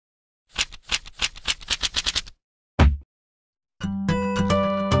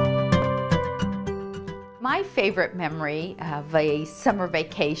My favorite memory of a summer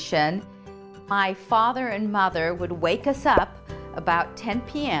vacation, my father and mother would wake us up about 10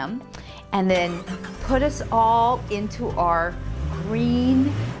 p.m. and then put us all into our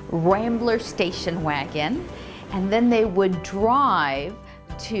green Rambler station wagon, and then they would drive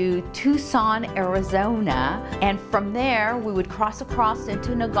to Tucson, Arizona, and from there we would cross across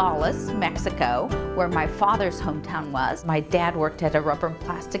into Nogales, Mexico, where my father's hometown was. My dad worked at a rubber and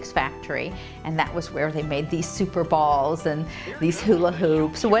plastics factory, and that was where they made these super balls and these hula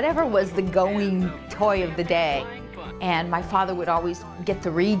hoops, whatever was the going toy of the day. And my father would always get the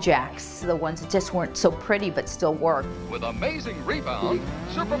rejects, the ones that just weren't so pretty but still worked. With amazing rebound,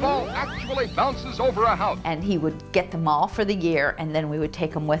 Super Ball actually bounces over a house. And he would get them all for the year, and then we would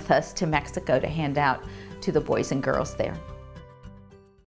take them with us to Mexico to hand out to the boys and girls there.